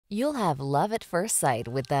You'll have love at first sight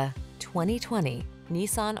with the 2020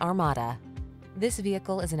 Nissan Armada. This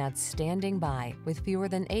vehicle is an outstanding buy with fewer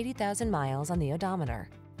than 80,000 miles on the odometer.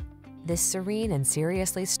 This serene and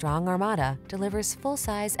seriously strong Armada delivers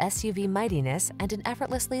full-size SUV mightiness and an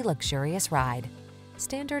effortlessly luxurious ride.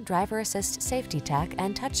 Standard driver assist safety tech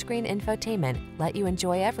and touchscreen infotainment let you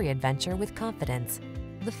enjoy every adventure with confidence.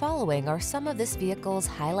 The following are some of this vehicle's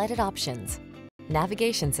highlighted options: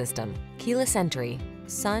 navigation system, keyless entry,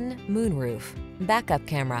 sun, moonroof, backup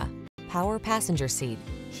camera, power passenger seat,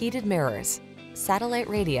 heated mirrors, satellite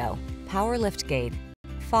radio, power liftgate,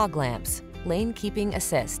 fog lamps, lane keeping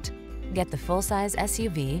assist. Get the full-size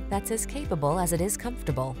SUV that's as capable as it is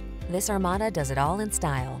comfortable. This Armada does it all in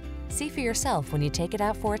style. See for yourself when you take it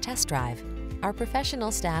out for a test drive. Our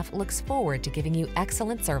professional staff looks forward to giving you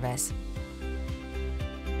excellent service.